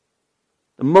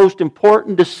 The most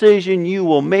important decision you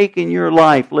will make in your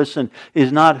life, listen,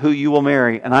 is not who you will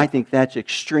marry. And I think that's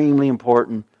extremely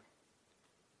important.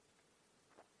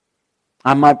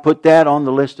 I might put that on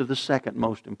the list of the second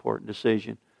most important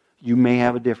decision. You may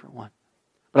have a different one.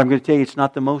 But I'm going to tell you it's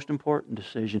not the most important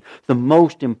decision. The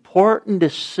most important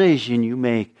decision you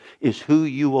make is who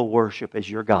you will worship as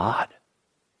your God.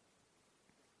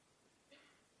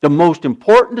 The most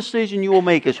important decision you will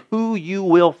make is who you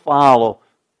will follow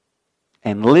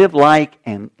and live like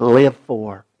and live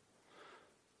for.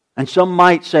 And some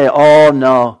might say, oh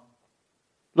no.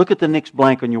 Look at the next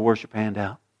blank on your worship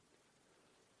handout.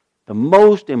 The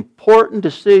most important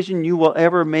decision you will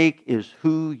ever make is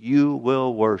who you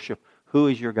will worship. Who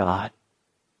is your God?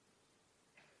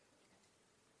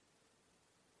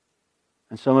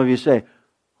 And some of you say,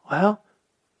 well,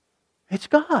 it's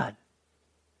God.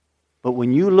 But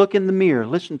when you look in the mirror,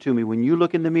 listen to me, when you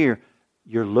look in the mirror,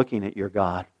 you're looking at your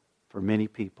God for many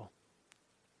people.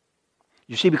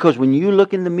 You see, because when you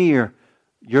look in the mirror,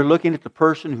 you're looking at the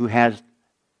person who has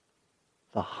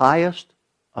the highest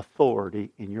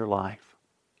authority in your life.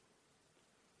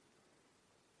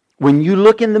 When you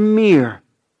look in the mirror,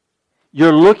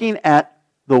 you're looking at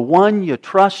the one you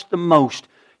trust the most.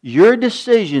 Your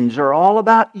decisions are all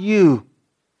about you.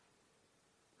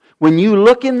 When you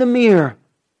look in the mirror,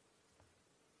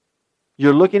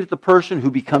 you're looking at the person who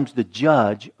becomes the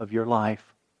judge of your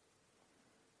life.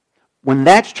 When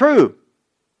that's true,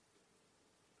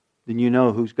 then you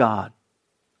know who's God.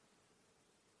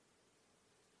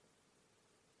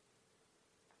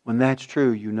 When that's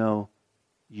true, you know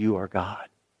you are God.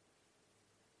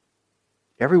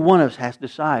 Every one of us has to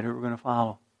decide who we're going to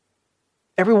follow.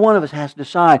 Every one of us has to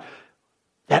decide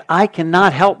that I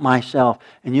cannot help myself.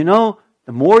 And you know,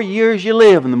 the more years you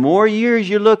live and the more years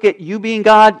you look at you being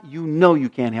God, you know you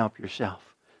can't help yourself.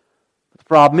 But the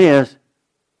problem is,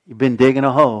 you've been digging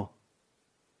a hole.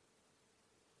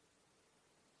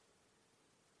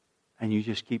 And you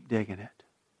just keep digging it.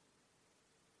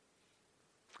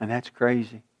 And that's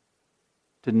crazy.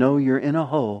 To know you're in a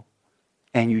hole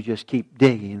and you just keep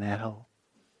digging that hole.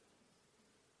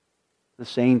 The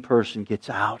sane person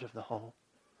gets out of the hole.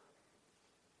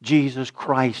 Jesus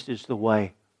Christ is the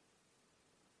way.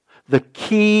 The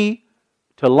key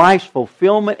to life's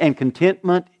fulfillment and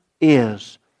contentment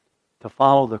is to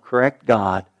follow the correct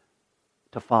God,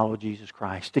 to follow Jesus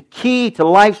Christ. The key to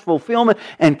life's fulfillment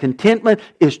and contentment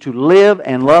is to live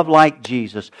and love like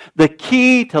Jesus. The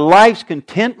key to life's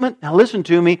contentment, now listen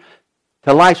to me,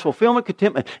 to life's fulfillment,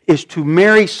 contentment, is to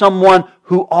marry someone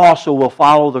who also will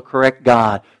follow the correct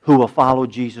God, who will follow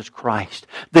Jesus Christ.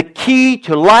 The key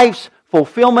to life's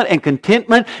fulfillment and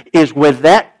contentment is with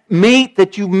that mate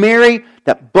that you marry,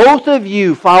 that both of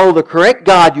you follow the correct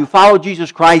God, you follow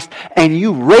Jesus Christ, and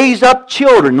you raise up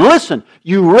children. Listen,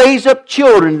 you raise up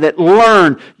children that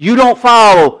learn. You don't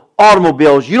follow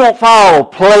automobiles. You don't follow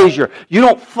pleasure. You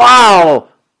don't follow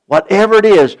whatever it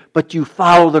is, but you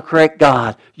follow the correct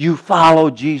God. You follow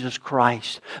Jesus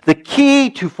Christ. The key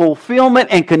to fulfillment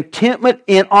and contentment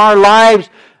in our lives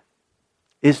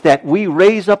is that we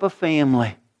raise up a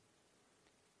family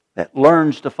that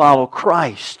learns to follow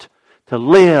Christ, to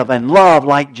live and love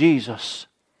like Jesus.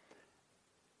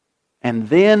 And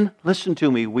then, listen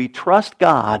to me, we trust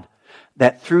God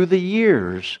that through the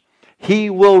years, He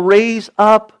will raise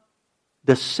up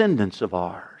descendants of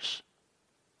ours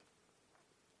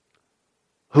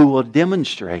who will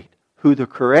demonstrate who the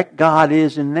correct God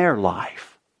is in their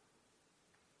life.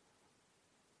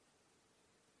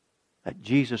 That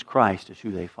Jesus Christ is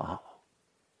who they follow.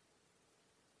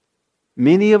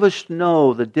 Many of us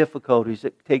know the difficulties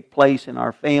that take place in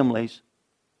our families.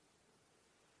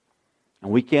 And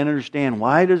we can't understand,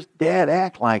 why does Dad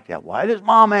act like that? Why does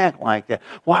Mom act like that?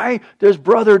 Why does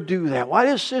brother do that? Why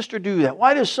does sister do that?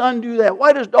 Why does son do that?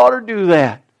 Why does daughter do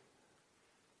that?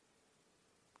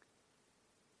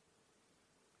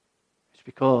 It's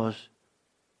because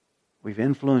we've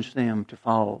influenced them to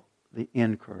follow the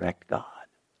incorrect God.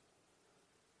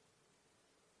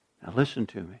 Now listen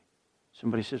to me.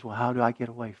 Somebody says, well, how do I get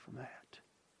away from that?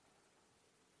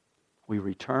 We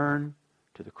return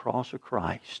to the cross of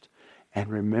Christ and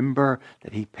remember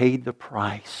that He paid the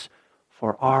price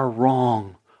for our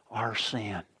wrong, our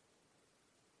sin.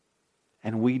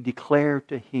 And we declare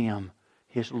to Him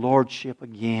His lordship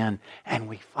again, and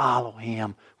we follow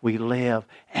Him. We live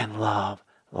and love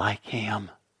like Him.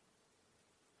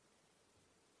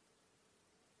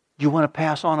 You want to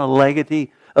pass on a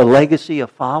legacy of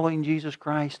following Jesus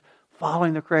Christ,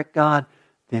 following the correct God?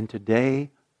 Then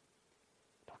today,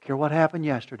 don't care what happened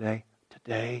yesterday,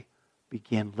 today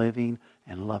begin living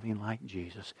and loving like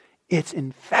Jesus. It's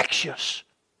infectious.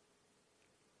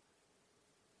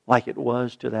 Like it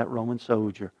was to that Roman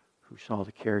soldier who saw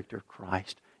the character of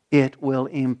Christ. It will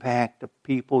impact the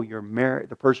people you're married,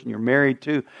 the person you're married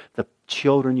to, the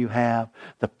children you have,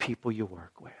 the people you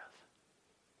work with.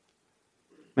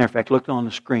 Matter of fact, look on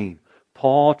the screen.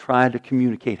 Paul tried to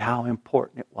communicate how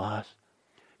important it was.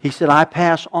 He said, I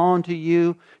pass on to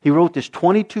you. He wrote this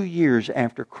 22 years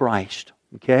after Christ.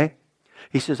 Okay?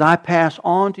 He says, I pass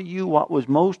on to you what was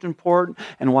most important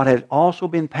and what had also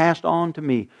been passed on to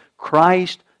me.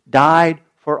 Christ died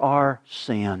for our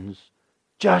sins,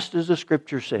 just as the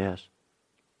Scripture says.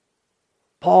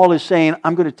 Paul is saying,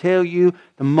 I'm going to tell you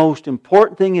the most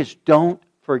important thing is don't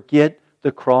forget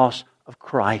the cross of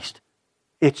Christ.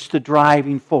 It's the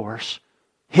driving force.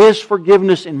 His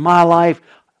forgiveness in my life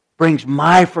brings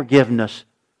my forgiveness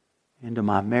into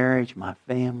my marriage, my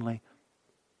family,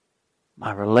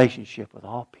 my relationship with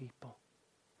all people.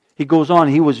 He goes on,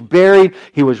 He was buried,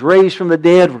 He was raised from the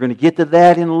dead. We're going to get to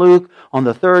that in Luke. On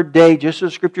the third day, just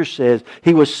as Scripture says,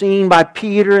 He was seen by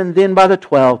Peter and then by the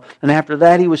 12. And after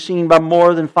that, He was seen by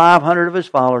more than 500 of His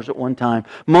followers at one time,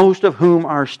 most of whom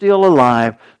are still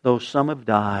alive, though some have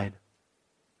died.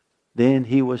 Then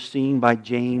He was seen by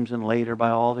James and later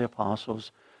by all the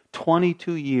apostles,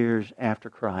 22 years after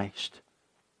Christ.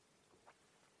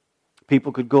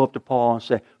 People could go up to Paul and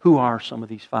say, who are some of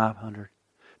these 500?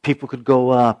 People could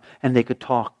go up and they could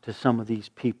talk to some of these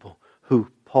people who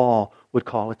Paul would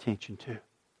call attention to.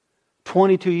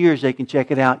 22 years they can check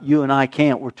it out. You and I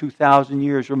can't. We're 2,000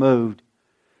 years removed.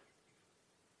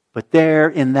 But there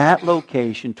in that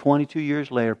location, 22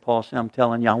 years later, Paul said, I'm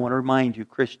telling you, I want to remind you,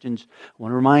 Christians, I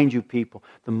want to remind you people,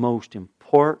 the most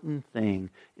important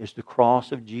thing is the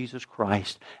cross of Jesus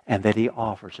Christ and that He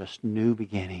offers us new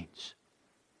beginnings.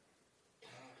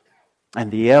 And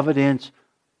the evidence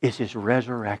is His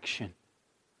resurrection.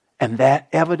 And that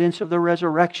evidence of the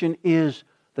resurrection is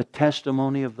the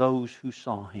testimony of those who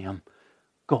saw Him.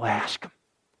 Go ask them.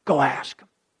 Go ask them.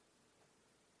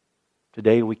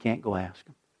 Today we can't go ask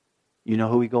them. You know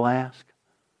who we go ask?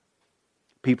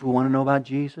 People who want to know about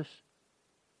Jesus.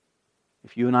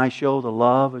 If you and I show the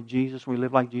love of Jesus, we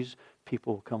live like Jesus,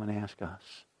 people will come and ask us,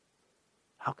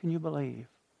 how can you believe?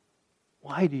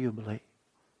 Why do you believe?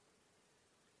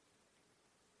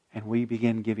 And we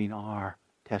begin giving our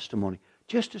testimony,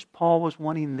 just as Paul was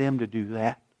wanting them to do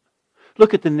that.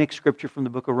 Look at the next scripture from the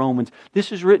book of Romans.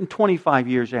 This is written 25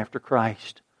 years after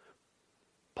Christ.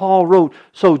 Paul wrote,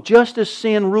 so just as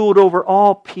sin ruled over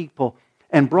all people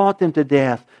and brought them to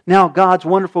death, now God's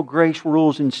wonderful grace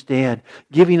rules instead,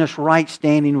 giving us right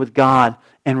standing with God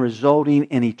and resulting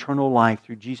in eternal life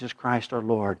through Jesus Christ our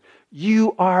Lord.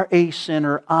 You are a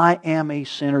sinner. I am a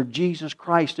sinner. Jesus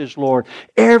Christ is Lord.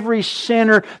 Every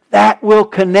sinner that will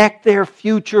connect their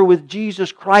future with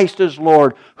Jesus Christ as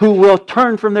Lord, who will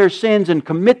turn from their sins and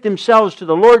commit themselves to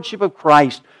the Lordship of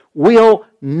Christ, will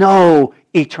know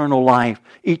eternal life.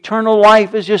 Eternal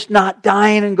life is just not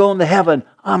dying and going to heaven.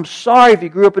 I'm sorry if you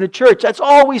grew up in a church. That's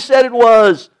all we said it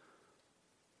was.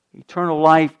 Eternal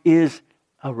life is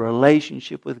a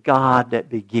relationship with God that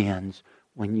begins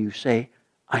when you say,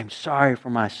 I'm sorry for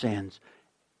my sins.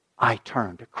 I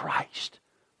turn to Christ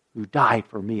who died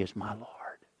for me as my Lord.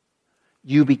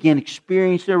 You begin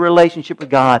experiencing a relationship with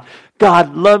God.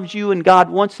 God loves you and God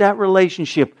wants that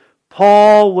relationship.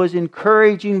 Paul was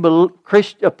encouraging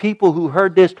people who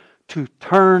heard this to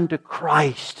turn to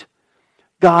Christ.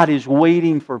 God is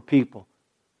waiting for people.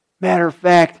 Matter of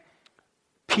fact,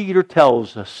 Peter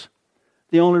tells us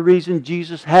the only reason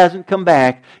Jesus hasn't come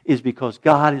back is because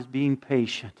God is being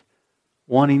patient,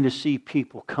 wanting to see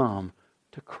people come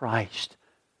to Christ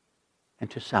and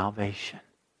to salvation.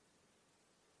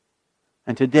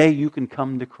 And today you can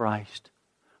come to Christ.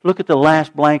 Look at the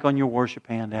last blank on your worship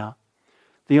handout.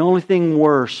 The only thing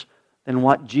worse than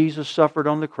what Jesus suffered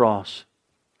on the cross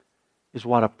is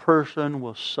what a person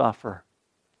will suffer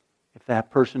if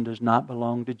that person does not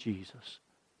belong to Jesus.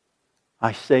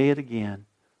 I say it again.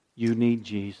 You need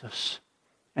Jesus.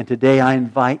 And today I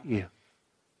invite you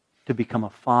to become a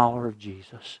follower of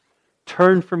Jesus.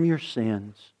 Turn from your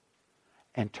sins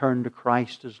and turn to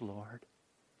Christ as Lord.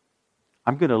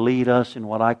 I'm going to lead us in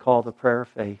what I call the prayer of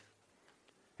faith.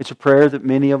 It's a prayer that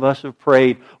many of us have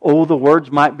prayed. Oh, the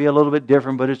words might be a little bit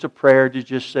different, but it's a prayer that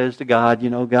just says to God, you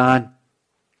know, God,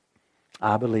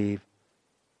 I believe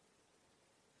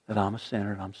that I'm a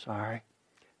sinner and I'm sorry.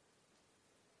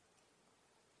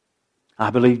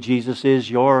 I believe Jesus is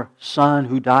your Son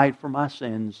who died for my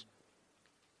sins.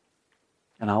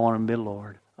 And I want Him to be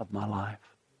Lord of my life.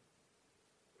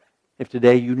 If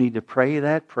today you need to pray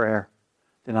that prayer,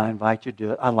 then I invite you to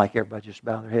do it. I'd like everybody just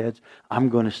bow their heads. I'm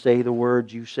going to say the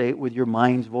words. You say it with your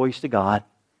mind's voice to God.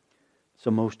 It's the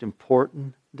most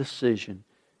important decision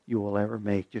you will ever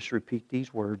make. Just repeat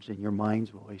these words in your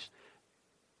mind's voice.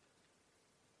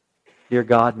 Dear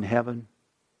God in heaven,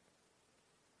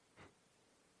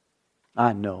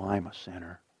 I know I'm a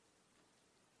sinner.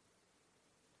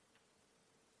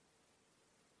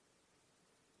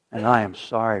 And I am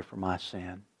sorry for my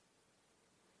sin.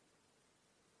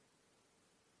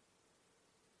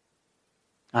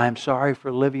 I am sorry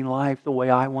for living life the way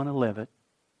I want to live it.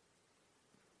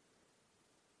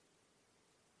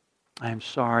 I am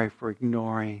sorry for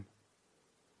ignoring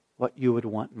what you would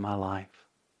want in my life.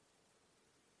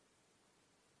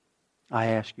 I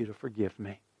ask you to forgive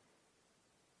me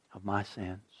of my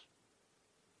sins.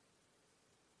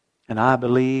 And I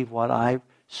believe what I've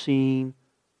seen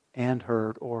and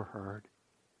heard,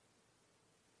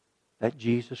 that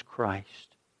Jesus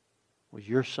Christ was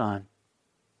your Son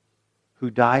who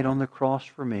died on the cross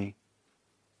for me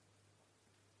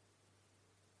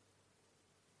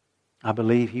I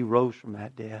believe He rose from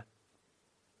that death.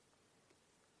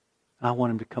 I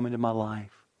want Him to come into my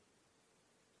life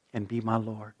and be my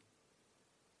Lord.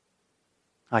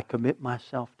 I commit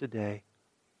myself today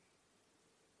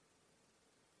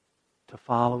to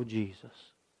follow Jesus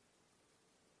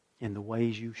in the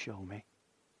ways You show me.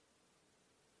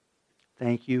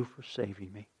 Thank You for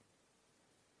saving me.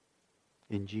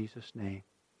 In Jesus' name,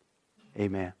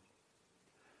 amen.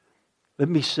 Let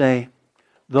me say,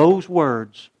 those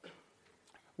words,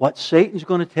 what Satan's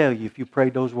going to tell you if you pray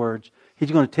those words,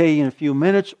 he's going to tell you in a few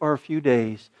minutes or a few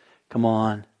days, come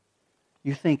on,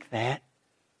 you think that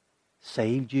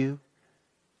saved you?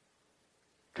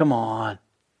 Come on.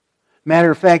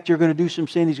 Matter of fact, you're going to do some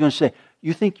sin. He's going to say,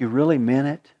 you think you really meant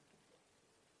it?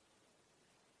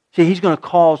 See, he's going to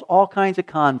cause all kinds of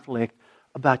conflict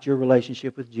about your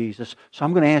relationship with Jesus. So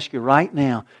I'm going to ask you right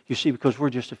now, you see, because we're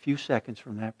just a few seconds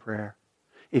from that prayer.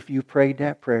 If you prayed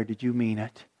that prayer, did you mean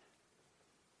it?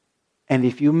 And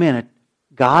if you meant it,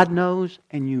 God knows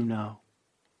and you know.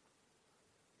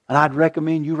 And I'd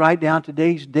recommend you write down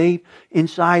today's date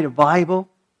inside a Bible.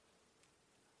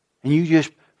 And you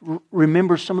just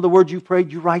remember some of the words you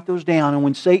prayed, you write those down. And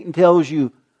when Satan tells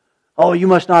you, oh, you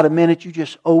must not have meant it, you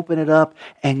just open it up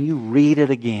and you read it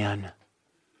again.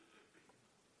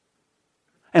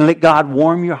 And let God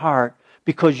warm your heart,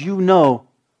 because you know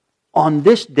on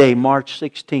this day, March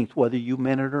 16th, whether you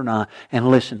meant it or not. And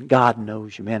listen, God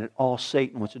knows you meant it. All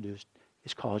Satan wants to do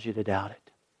is cause you to doubt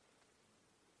it.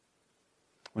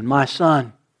 When my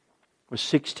son was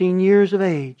 16 years of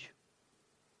age,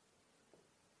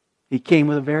 he came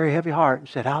with a very heavy heart and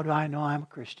said, how do I know I'm a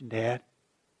Christian, Dad?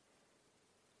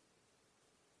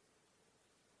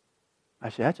 I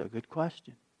said, that's a good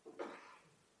question.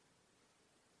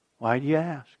 Why do you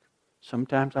ask?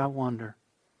 Sometimes I wonder.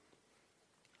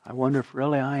 I wonder if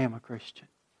really I am a Christian.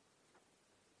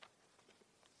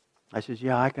 I says,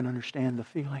 yeah, I can understand the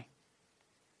feeling.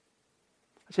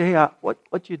 I said, hey,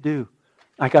 what you do?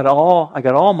 I got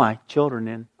all my children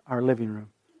in our living room.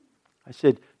 I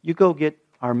said, you go get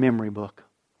our memory book.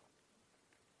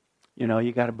 You know,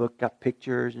 you got a book, got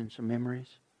pictures and some memories.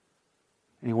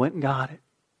 And he went and got it.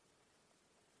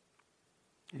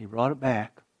 And he brought it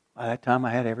back. By that time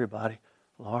I had everybody.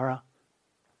 Laura,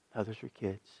 others were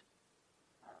kids.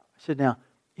 I said, now,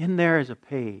 in there is a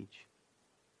page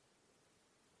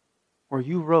where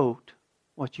you wrote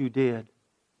what you did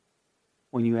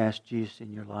when you asked Jesus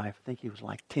in your life. I think he was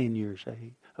like 10 years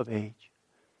of age.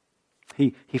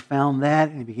 He found that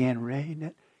and he began reading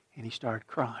it and he started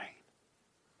crying.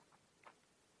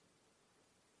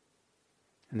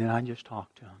 And then I just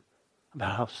talked to him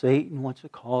about how Satan wants to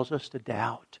cause us to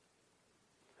doubt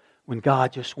when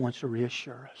God just wants to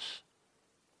reassure us.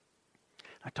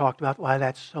 I talked about why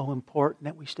that's so important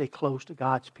that we stay close to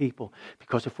God's people.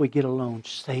 Because if we get alone,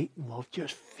 Satan will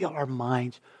just fill our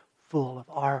minds full of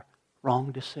our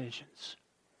wrong decisions,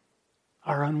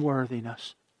 our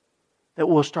unworthiness, that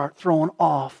we'll start throwing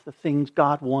off the things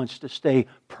God wants to stay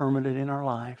permanent in our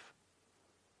life.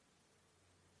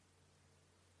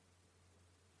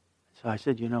 So I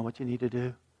said, you know what you need to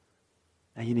do?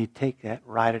 Now you need to take that,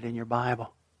 write it in your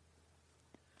Bible.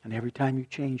 And every time you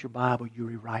change your Bible, you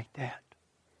rewrite that.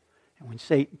 And when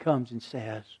Satan comes and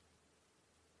says,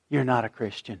 you're not a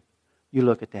Christian, you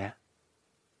look at that.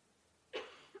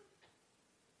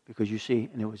 Because you see,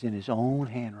 and it was in his own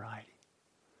handwriting.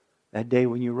 That day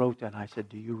when you wrote that, I said,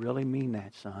 do you really mean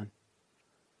that, son?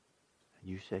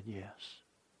 And you said, yes.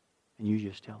 And you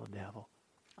just tell the devil,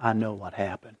 I know what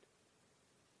happened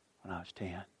when I was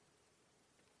 10.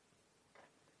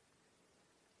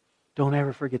 Don't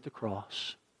ever forget the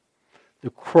cross. The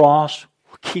cross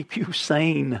will keep you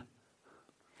sane.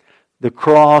 The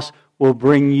cross will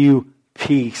bring you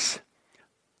peace.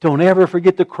 Don't ever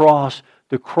forget the cross.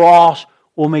 The cross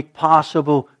will make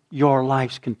possible your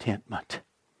life's contentment.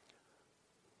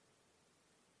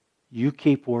 You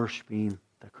keep worshiping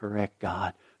the correct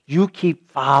God. You keep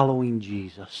following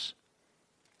Jesus.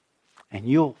 And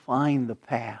you'll find the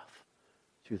path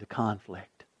through the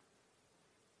conflict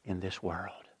in this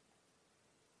world.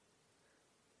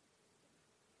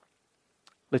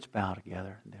 Let's bow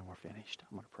together and then we're finished.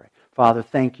 I'm going to pray. Father,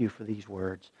 thank you for these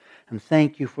words. And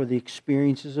thank you for the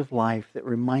experiences of life that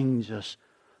reminds us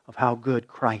of how good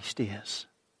Christ is.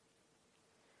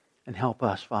 And help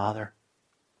us, Father.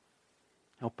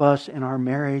 Help us in our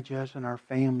marriages and our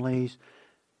families,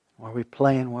 where we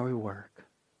play and where we work,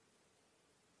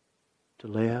 to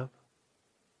live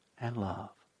and love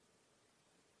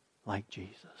like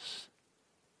Jesus.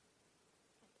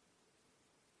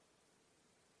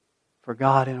 For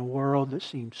God, in a world that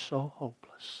seems so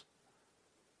hopeless,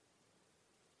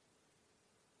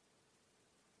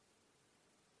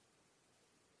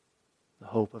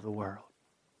 hope of the world.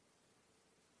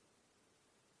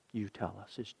 You tell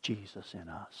us, it's Jesus in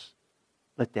us.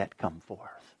 Let that come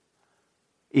forth,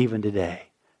 even today,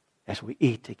 as we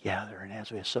eat together and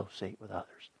as we associate with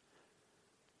others.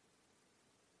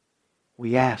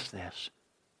 We ask this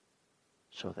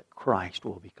so that Christ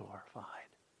will be glorified.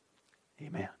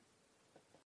 Amen.